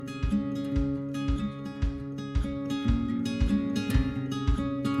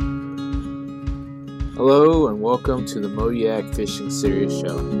Hello and welcome to the Mo-Yak Fishing Series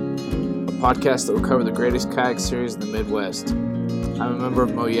Show, a podcast that will cover the greatest kayak series in the Midwest. I'm a member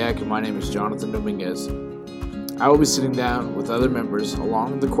of Mo-Yak and my name is Jonathan Dominguez. I will be sitting down with other members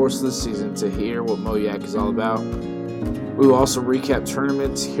along the course of the season to hear what Mo-Yak is all about. We will also recap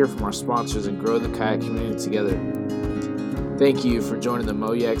tournaments, hear from our sponsors, and grow the kayak community together. Thank you for joining the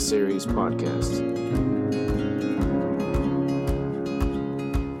Mo-Yak Series podcast.